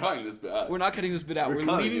We're cutting this bit out. We're not cutting this bit out. We're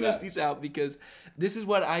cutting leaving it this out. piece out because this is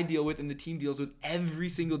what I deal with and the team deals with every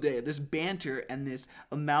single day. This banter and this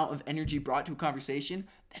amount of energy brought to a conversation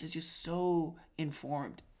that is just so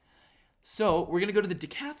informed. So we're going to go to the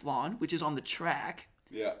decathlon, which is on the track.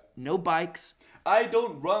 Yeah. No bikes. I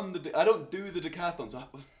don't do the decathlons.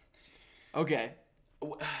 Okay.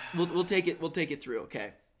 We'll take it through,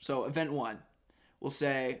 okay? So event 1. We'll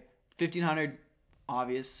say 1500,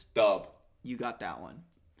 obvious. Dub. You got that one.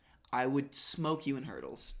 I would smoke you in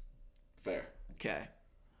hurdles. Fair. Okay.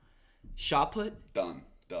 Shot put. Done.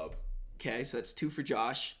 Dub. Okay, so that's 2 for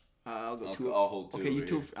Josh. I'll go 2. I'll hold 2 Okay, you over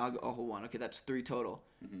 2. here. I'll hold 1. Okay, that's 3 total.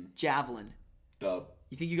 Javelin. Dub.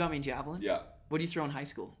 You think you got me in javelin? Yeah. What do you throw in high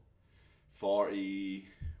school?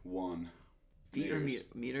 41. Feet or meters.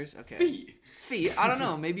 meters? Okay. Feet. Feet. I don't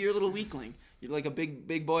know. Maybe you're a little weakling. You're like a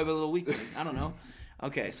big boy, but a little weakling. I don't know.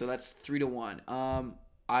 Okay, so that's 3-1.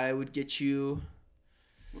 I would get you.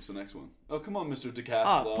 What's the next one? Oh, come on, Mr.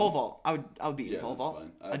 Decathlon. Pole vault. I would beat you in Yeah, pole that's vault.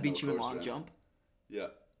 fine. I I'd have beat no you in core long strength. jump. Yeah,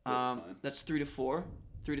 that's fine. That's 3-4.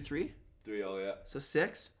 3-3. 3-0, yeah. So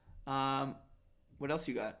 6. What else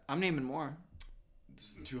you got? I'm naming more.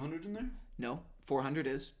 Is 200 in there? No, 400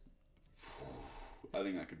 is. I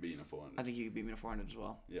think I could beat in a 400. I think you could beat me in a 400 as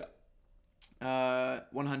well. Yeah.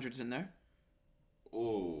 100's in there.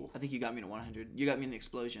 Oh. I think you got me in a 100. You got me in the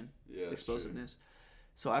explosion. Yeah, The that's true. explosiveness.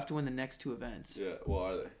 So I have to win the next 2 events. Yeah, what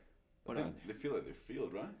are they? What I are think they feel like they're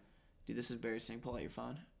field, right? Dude, this is embarrassing. Pull out your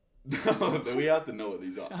phone. No, but we have to know what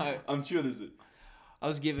these are. Alright. I'm sure there's a I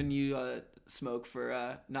was giving you smoke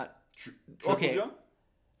for not. triple Okay. jump,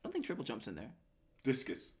 I don't think triple jump's in there.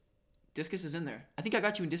 discus. Discus is in there. I think I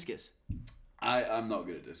got you in discus. I'm not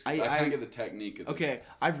good at discus. I I can't get the technique of it. Okay,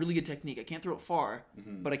 I have really good technique. I can't throw it far,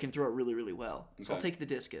 but I can throw it really, really well. So I'll Okay. take the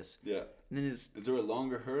discus. Yeah. And then is Is there a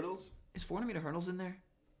longer hurdles? 400 meter hurdles in there?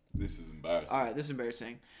 This is embarrassing. All right, this is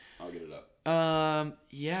embarrassing. I'll get it up.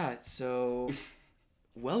 Yeah. So,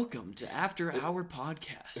 welcome to After Hour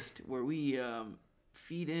Podcast, where we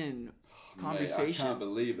feed in conversation. Mate, I can't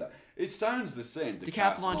believe that. It sounds the same.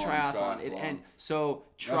 Decathlon, triathlon. And so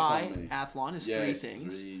on me. triathlon is Yeah, 3 it's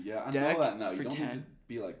things. 3. Yeah, I Deck know that now. You for don't 10. need to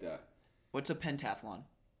be like that. What's a pentathlon?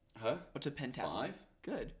 Huh? What's a pentathlon? 5?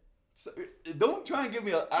 Good. So, don't try and give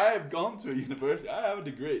me I have gone to a university. I have a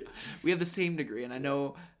degree. We have the same degree, and I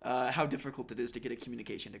know how difficult it is to get a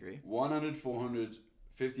communication degree. 100, 400,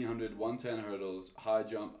 1500, 110 hurdles, high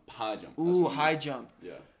jump. That's Ooh, what it high is. jump.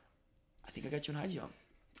 Yeah. I think I got you in high jump.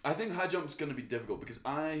 I think high jump's going to be difficult because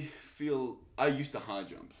I feel I used to high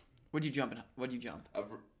jump. What'd you jump in? What'd you jump?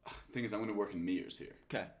 Thing is, I'm going to work in meters here.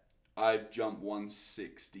 Okay. I've jumped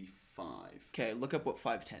 165. Okay, look up what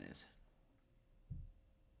 5'10" is.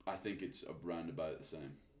 I think it's around about the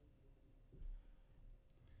same.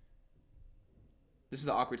 This is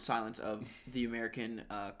the awkward silence of the American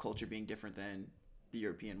culture being different than the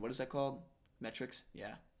European. What is that called? Metrics?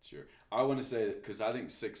 Yeah. Sure. I want to say that because I think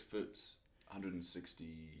 6 foot's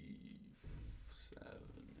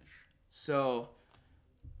 167-ish. So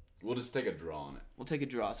We'll just take a draw on it. we'll take a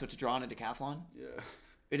draw. So to draw on a decathlon, Yeah.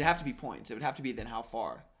 it'd have to be points. It would have to be then how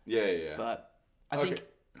far. Yeah. But I Okay. think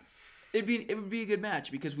it would be a good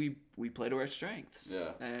match because we play to our strengths.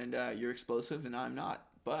 Yeah. And you're explosive and I'm not.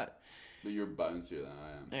 But But you're bouncier than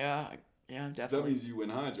I am. yeah, That definitely. means you win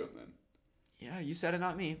high jump then. Yeah, you said it,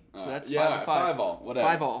 not me. So that's yeah, 5-5. 5-all, whatever.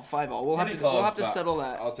 5-all. We'll have Any to close, but settle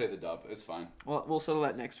that. I'll take the dub. It's fine. We'll settle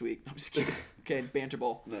that next week. I'm just kidding. Okay, banter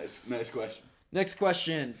bowl. Next question. Next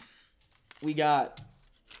question. I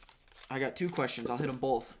got 2 questions. I'll hit them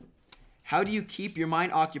both. How do you keep your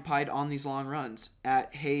mind occupied on these long runs?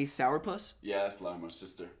 At Hey Sourpuss. Yeah, that's Larimer's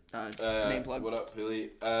sister. Name plug. What up,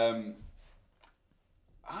 Billy? I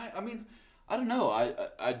mean, I don't know.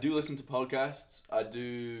 I do listen to podcasts. I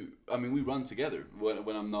mean, we run together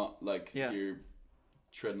when I'm not like Yeah. here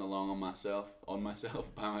treading along by myself.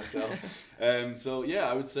 So yeah,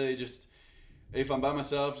 I would say just if I'm by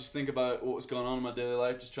myself, just think about what's going on in my daily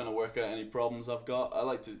life. Just trying to work out any problems I've got. I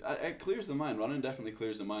like to. It clears the mind. Running definitely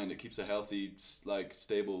clears the mind. It keeps a healthy, like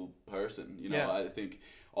stable person. You know, Yeah. I think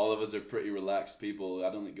all of us are pretty relaxed people. I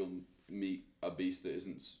don't think you'll meet a beast that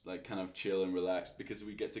isn't like kind of chill and relaxed because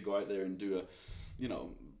we get to go out there and do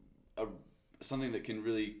something that can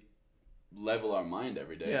really level our mind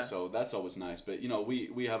every day. Yeah. So that's always nice. But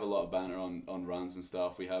we have a lot of banter on runs and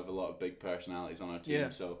stuff. We have a lot of big personalities on our team. Yeah.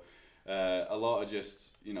 So a lot of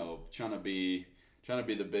just trying to be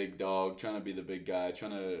the big dog, trying to be the big guy,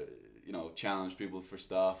 trying to challenge people for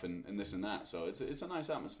stuff and this and that. So it's a nice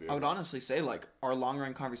atmosphere. I would honestly say like our long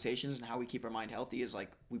run conversations and how we keep our mind healthy is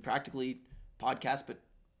like we practically podcast, but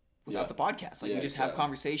without Yeah. the podcast. Like Yeah, we just have exactly.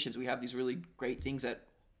 conversations. We have these really great things that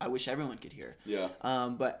I wish everyone could hear. Yeah.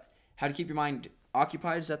 But how to keep your mind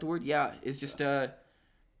occupied, is that the word? Yeah. Is just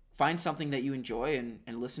find something that you enjoy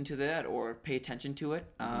and listen to that or pay attention to it.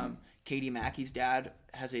 Katie Mackey's dad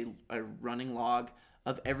has a running log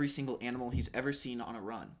of every single animal he's ever seen on a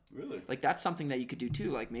run. Really? Like that's something that you could do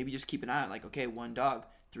too. Like maybe just keep an eye on like, okay, 1 dog,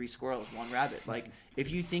 3 squirrels, 1 rabbit. Like if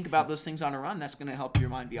you think about those things on a run, that's going to help your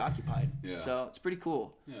mind be occupied. Yeah. So it's pretty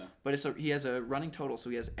cool. Yeah. But he has a running total, so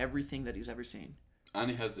he has everything that he's ever seen. And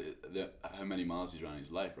he has how many miles he's run in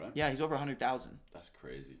his life, right? Yeah, he's over 100,000. That's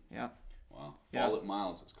crazy. Yeah. Wow. Yeah. Fall at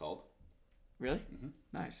miles, it's called. Really? Mm-hmm.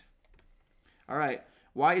 Nice. All right.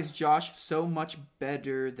 Why is Josh so much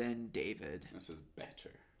better than David? This is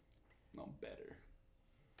better, not better.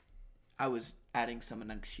 I was adding some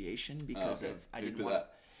enunciation because Okay. of I Who didn't put want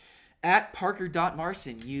that? at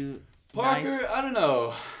Parker.Marson. You Parker, Nice. I don't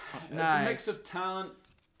know. It's a Nice. mix of talent,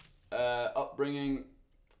 upbringing,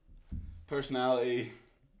 personality,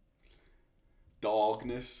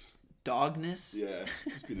 dogness. Dogness. Yeah,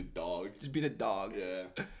 just being a dog. Just being a dog. Yeah.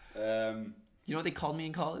 You know what they called me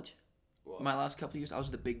in college? What? My last couple of years, I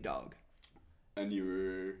was the big dog. And you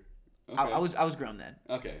were. I was grown then.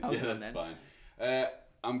 Okay, I was yeah, grown that's then. fine.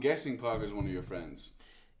 I'm guessing Parker's one of your friends.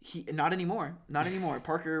 He not anymore. Not anymore.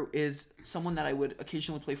 Parker is someone that I would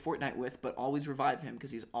occasionally play Fortnite with, but always revive him because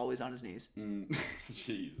he's always on his knees.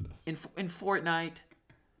 Jesus. In Fortnite.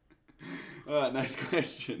 Alright, nice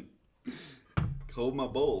question. Hold my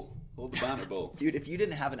bowl. Hold the banner bowl. Dude, if you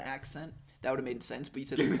didn't have an accent, that would have made sense, but you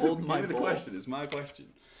said hold my Give me the bowl. question. It's my question.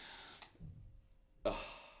 Ugh.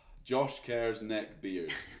 Josh Kerr's neck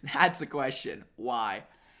beard. That's the question. Why?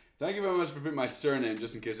 Thank you very much for putting my surname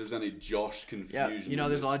just in case there's any Josh Yeah, confusion. you know in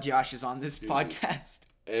there's this. a lot of Joshes on this Jesus. podcast.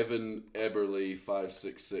 Evan Eberly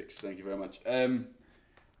 566. Thank you very much.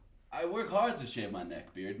 I work hard to shave my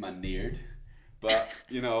neck beard, my neard, but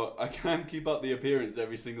you know I can't keep up the appearance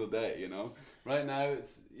every single day. You know, right now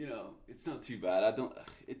it's it's not too bad. I don't.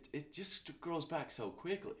 It just grows back so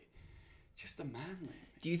quickly. Just a manly.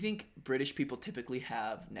 Do you think British people typically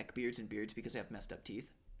have neck beards and beards because they have messed up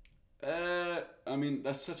teeth? I mean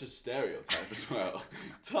that's such a stereotype as well.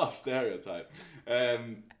 Tough stereotype.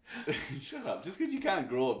 Shut up. Just because you can't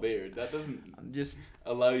grow a beard, that doesn't I'm just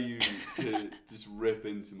allow you to just rip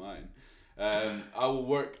into mine. I will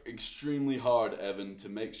work extremely hard, Evan, to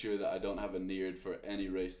make sure that I don't have a neard for any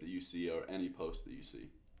race that you see or any post that you see.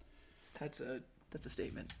 that's a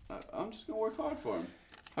statement. I'm just gonna work hard for him.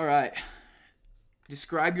 All right.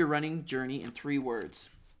 Describe your running journey in 3 words.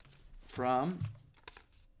 From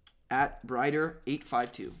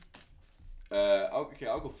 @Brighter852. Okay,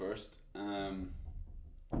 I'll go first.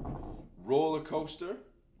 Roller coaster.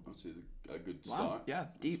 That's a good Wow. start. Yeah,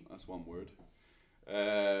 deep. That's one word.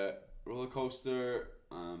 Roller coaster.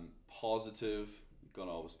 Positive. You've got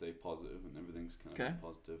to always stay positive, and everything's kind Okay. of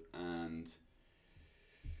positive. And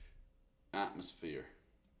atmosphere.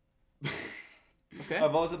 Okay.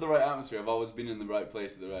 I've always had the right atmosphere. I've always been in the right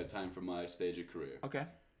place at the right time for my stage of career. Okay.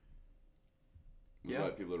 With Yeah. the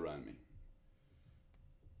right people around me.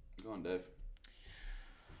 Go on, Dave.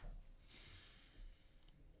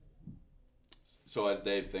 So as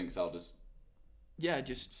Dave thinks, I'll just Yeah,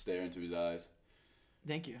 just stare into his eyes.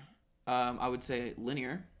 thank you. I would say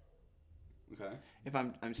linear. Okay. If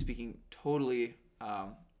I'm speaking totally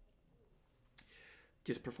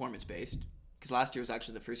just performance based, because last year was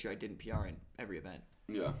actually the first year I didn't PR in every event.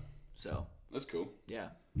 Yeah. So That's cool. yeah,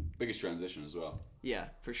 Biggest transition as well. yeah,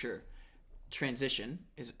 for sure. Transition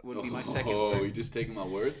would be my second Oh, word. you just taking my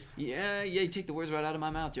words? Yeah, you take the words right out of my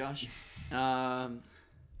mouth, Josh.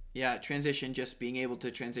 Yeah, transition, just being able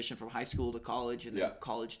to transition from high school to college and then Yeah.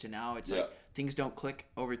 college to now. It's Yeah. like things don't click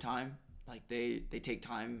over time. Like they take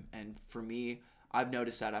time, and for me, I've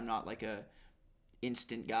noticed that I'm not like a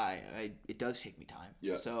instant guy. It does take me time.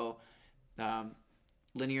 Yeah. So,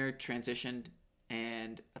 linear, transitioned,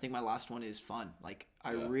 and I think my last one is fun. Like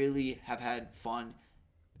I Yeah. really have had fun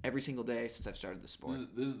every single day since I've started the sport.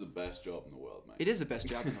 This is the best job in the world, man. It is the best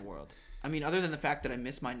job in the world. I mean, other than the fact that I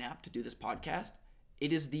miss my nap to do this podcast,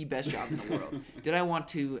 it is the best job in the world. Did I want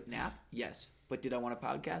to nap? Yes. But did I want a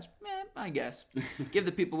podcast? I guess. Give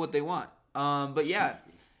the people what they want. But yeah,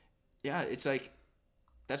 it's like,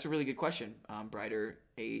 that's a really good question. Brighter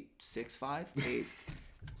 865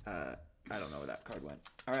 I don't know where that card went.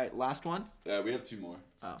 All right, last one. We have 2 more.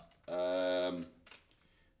 Oh,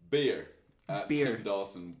 Beer. At Beer. Tim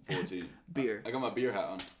Dawson 14. Beer. I got my beer hat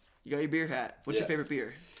on. You got your beer hat. What's your Yeah. favorite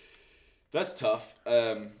beer? That's tough.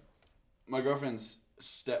 My girlfriend's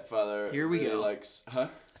stepfather Here we really go. likes... Huh?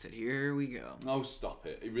 I said, here we go. Oh, stop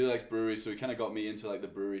it. He really likes breweries, so he kind of got me into like the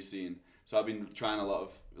brewery scene. So I've been trying a lot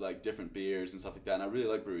of like different beers and stuff like that, and I really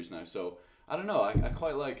like breweries now. So I don't know, I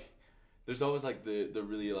quite like... There's always like the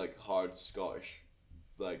really like hard Scottish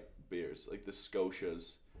like beers, like the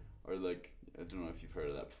Scotias, or like, I don't know if you've heard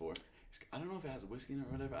of that before. I don't know if it has a whiskey in it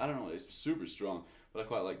or whatever. I don't know. It's super strong, but I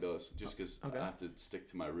quite like those just because Okay. I have to stick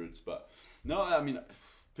to my roots. But no, I mean,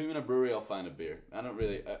 put me in a brewery, I'll find a beer. I don't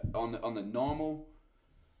really on the normal.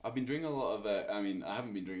 I've been drinking a lot of. I mean, I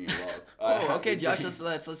haven't been drinking a lot. Oh, okay, Josh.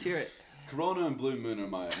 Let's hear it. Corona and Blue Moon are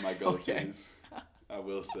my go-tos. Okay. I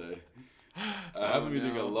will say. I haven't been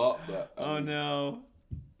drinking a no. lot, but I mean, No.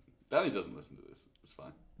 Danny doesn't listen to this. It's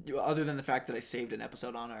fine. Other than the fact that I saved an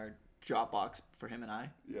episode on our Dropbox for him and I,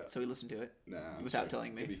 Yeah. so he listened to it. Nah, I'm Without sure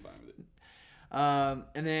telling me. He'll be fine with it.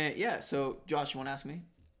 And then so Josh, you want to ask me?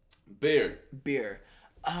 Beer. Beer.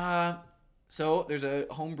 So there's a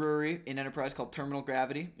home brewery in Enterprise called Terminal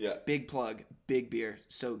Gravity. Yeah. Big plug, big beer,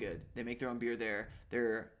 so good. They make their own beer there.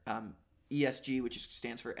 They're ESG, which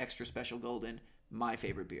stands for Extra Special Golden, my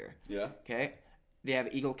favorite beer. Yeah. Okay. They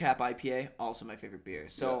have Eagle Cap IPA, also my favorite beer.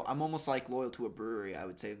 So Yeah. I'm almost like loyal to a brewery, I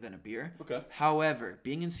would say, than a beer. Okay. However,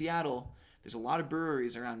 being in Seattle, there's a lot of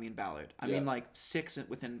breweries around me in Ballard. I Yeah. mean, like 6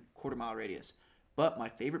 within quarter-mile radius. But my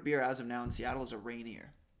favorite beer as of now in Seattle is a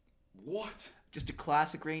Rainier. What? Just a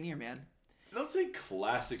classic Rainier, man. Don't say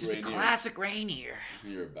classic Just Rainier. a classic Rainier.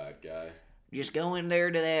 You're a bad guy. Just go in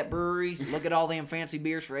there to that brewery, look at all them fancy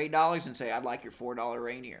beers for $8, and say, I'd like your $4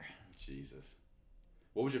 Rainier. Jesus.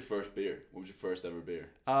 What was your first beer? What was your first ever beer?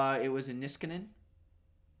 It was a Niskanen.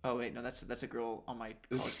 Oh wait, no, that's a girl on my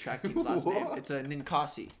college track team's last name. What? It's a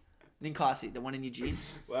Ninkasi. Ninkasi, the one in Eugene.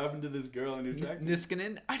 What happened to this girl on your track team?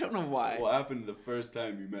 Niskanen. I don't know why. What happened the first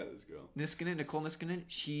time you met this girl? Niskanen, Nicole Niskanen.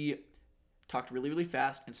 She talked really, really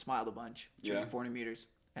fast and smiled a bunch during Yeah. 400 meters.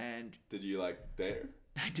 And Did you date her?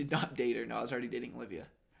 I did not date her. No, I was already dating Olivia.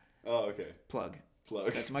 Oh, okay. Plug.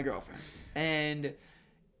 Plug. That's my girlfriend. And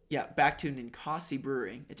yeah, back to Ninkasi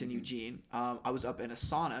Brewing. It's in Eugene. I was up in a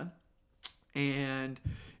sauna, and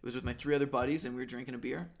it was with my 3 other buddies, and we were drinking a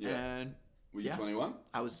beer. Yeah. And Were you yeah. 21?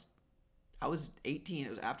 I was 18. It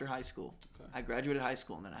was after high school. Okay. I graduated high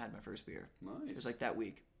school, and then I had my first beer. Nice. It was like that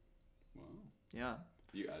week. Wow. Yeah.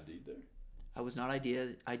 You ID'd there? I was not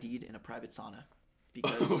ID'd in a private sauna I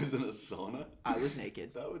because was in a sauna? I was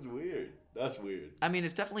naked. That was weird. That's weird. I mean,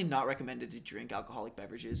 it's definitely not recommended to drink alcoholic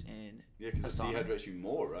beverages in Yeah, a because it sauna. dehydrates you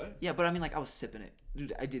more, right? Yeah, but I mean, like, I was sipping it.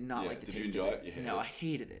 Dude, I did not Yeah, like the did you taste enjoy of it? You hated No, it? I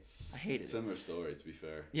hated it. I hated it. Similar story, to be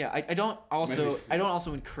fair. Yeah, I don't also Maybe. I don't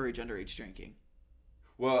also encourage underage drinking.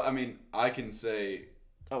 Well, I mean, I can say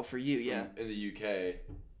Oh, for you, yeah. in the UK,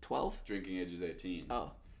 12? drinking age is 18.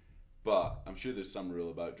 Oh. But I'm sure there's some rule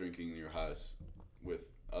about drinking in your house with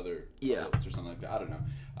other Yeah. adults or something like that. I don't know.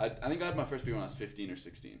 I think I had my first beer when I was 15 or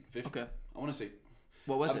 16. 15. Okay. I want to say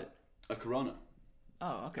What was it? a Corona.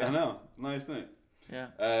 Oh, okay. I know. Nice thing. Yeah.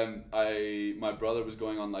 My brother was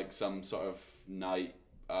going on like some sort of night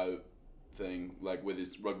out thing like with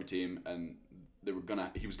his rugby team, and he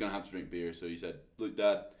was gonna have to drink beer. So he said, "Look,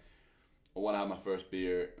 Dad, I want to have my first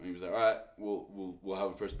beer." And he was like, "All right, we'll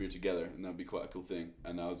have a first beer together, and that'd be quite a cool thing."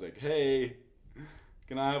 And I was like, "Hey,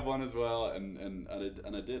 can I have one as well?" And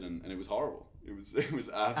I did, and it was horrible. It was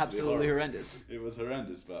Absolutely horrible. horrendous. It was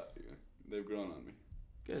horrendous, but they've grown on me.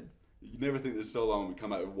 Good. You never think there's so long we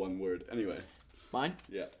come out with one word. Anyway, Mine?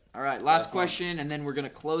 yeah. All right, last Last one. question, and then we're going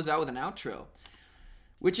to close out with an outro.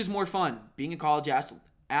 Which is more fun, being a college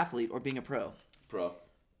athlete or being a pro? Pro.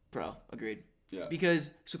 Pro, agreed. Yeah. Because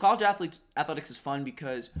so college athletics is fun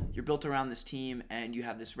because you're built around this team and you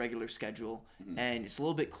have this regular schedule, and it's a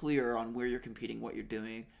little bit clearer on where you're competing, what you're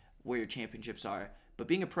doing, where your championships are. But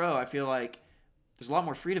being a pro, I feel like there's a lot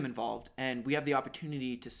more freedom involved, and we have the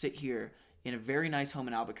opportunity to sit here in a very nice home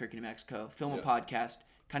in Albuquerque, New Mexico, film a Yeah. podcast,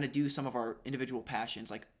 kind of do some of our individual passions.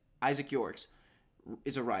 Like Isaac Yorks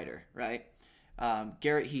is a writer, right?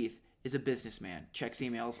 Garrett Heath is a businessman, checks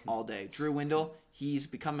emails all day. Drew Windle, he's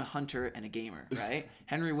become a hunter and a gamer, right?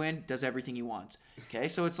 Henry Wynn does everything he wants. Okay,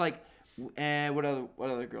 so it's like, what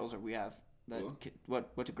other girls are we have?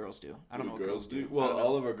 What do girls do? I don't know what girls do. Well, I don't know.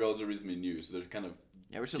 all of our girls are reasonably new, so they're kind of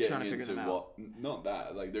Yeah, we're still getting trying to figure into them out. not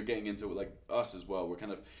that, like they're getting into like us as well. We're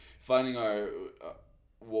kind of finding our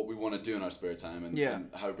what we want to do in our spare time and, Yeah. and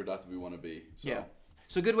how productive we want to be. So, Yeah.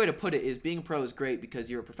 So a good way to put it is being a pro is great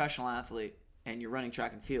because you're a professional athlete and you're running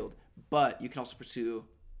track and field, but you can also pursue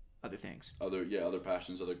other things. other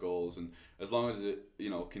passions, other goals, and as long as it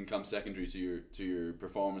can come secondary to your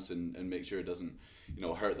performance and make sure it doesn't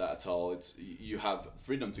hurt that at all. It's you have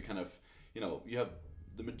freedom to kind of you have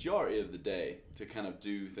the majority of the day to kind of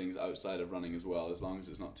do things outside of running as well, as long as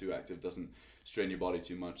it's not too active, doesn't strain your body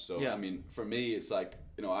too much. So Yeah. I mean, for me, it's like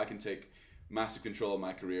I can take massive control of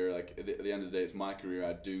my career. Like at the end of the day, it's my career.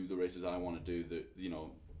 I do the races I want to do.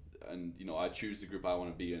 And I choose the group I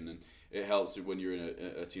want to be in, and it helps when you're in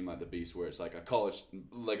a team like the Beast, where it's like a college,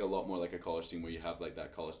 like a lot more like a college team, where you have like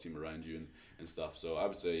that college team around you and stuff. So I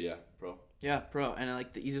would say, yeah, pro. Yeah, pro. And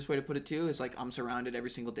like the easiest way to put it too is like I'm surrounded every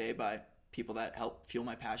single day by people that help fuel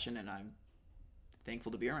my passion, and I'm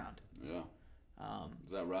thankful to be around. Yeah.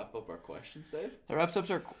 Does that wrap up our questions, Dave? That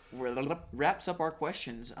wraps up our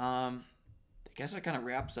questions. I guess that kind of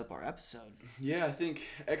wraps up our episode. Yeah, I think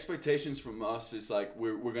expectations from us is like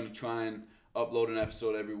we're going to try and upload an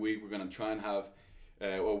episode every week. We're going to try and have,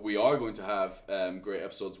 or we are going to have great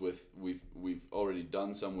episodes with. We've already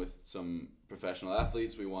done some with some professional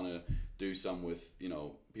athletes. We want to do some with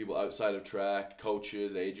people outside of track,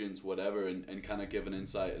 coaches, agents, whatever, and kind of give an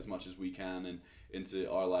insight as much as we can and into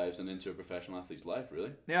our lives and into a professional athlete's life,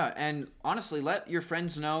 really. Yeah, and honestly, let your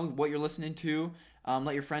friends know what you're listening to.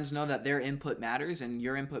 Let your friends know that their input matters and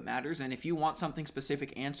your input matters. And if you want something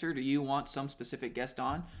specific answered or you want some specific guest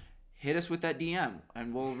on, hit us with that DM,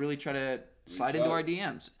 and we'll really try to slide into our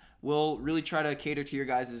DMs. We'll really try to cater to your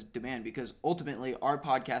guys' demand, because ultimately our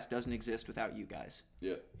podcast doesn't exist without you guys.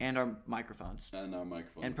 Yeah. And our microphones. And our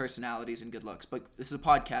microphones. And personalities and good looks. But this is a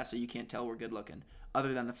podcast, so you can't tell we're good looking,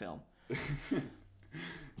 other than the film.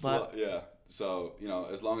 So, you know,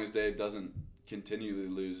 as long as Dave doesn't continually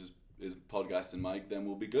lose his podcasting mic, then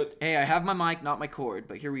we'll be good. Hey, I have my mic, not my cord,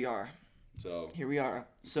 but here we are. So The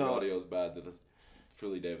the audio's bad, that's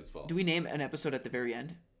fully David's fault. Do we name an episode at the very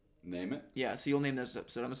end? Name it? Yeah, so you'll name this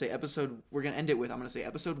episode. I'm going to say we're going to end it with, I'm going to say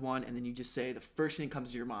episode 1, and then you just say the first thing that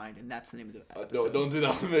comes to your mind, and that's the name of the episode. No, don't do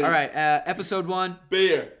that with me. All right, episode 1.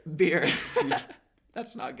 Beer.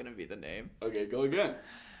 That's not going to be the name. Okay, go again.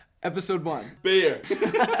 Episode 1. Beer.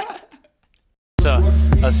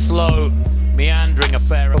 A slow, meandering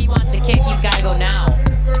affair. He wants to kick, he's got to go now.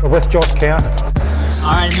 With Josh Kerr.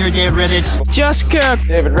 I'm here, Dave Riddich. Josh Kerr.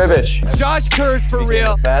 David Ribich. Josh Kerr's for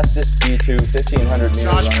real. Fastest D2 1500 meter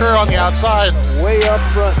Josh runner. Kerr on the outside. Way up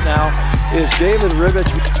front now is David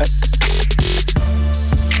Ribich.